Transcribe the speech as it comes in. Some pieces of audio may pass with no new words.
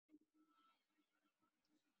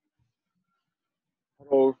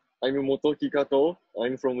So I'm Motoki Kato.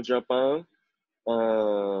 I'm from Japan.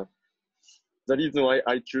 Uh, the reason why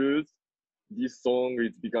I choose this song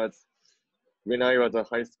is because when I was a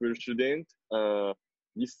high school student,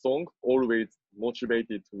 this song always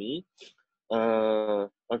motivated me.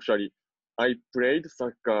 Actually, I played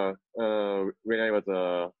soccer when I was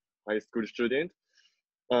a high school student,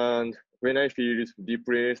 and when I feel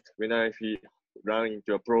depressed, when I feel run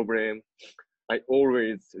into a problem, I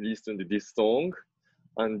always listen to this song,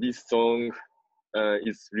 and this song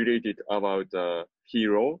is related about a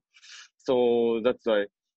hero. So that's why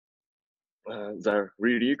the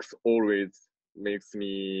lyrics always makes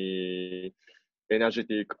me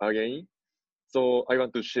energetic again. So I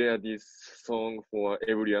want to share this song for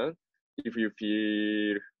everyone. If you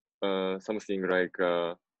feel something like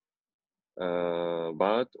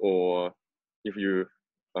bad, or if you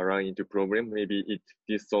are running into problem, maybe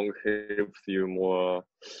this song helps you more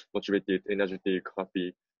motivated, energetic,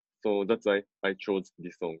 happy. So that's why I chose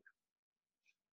this song.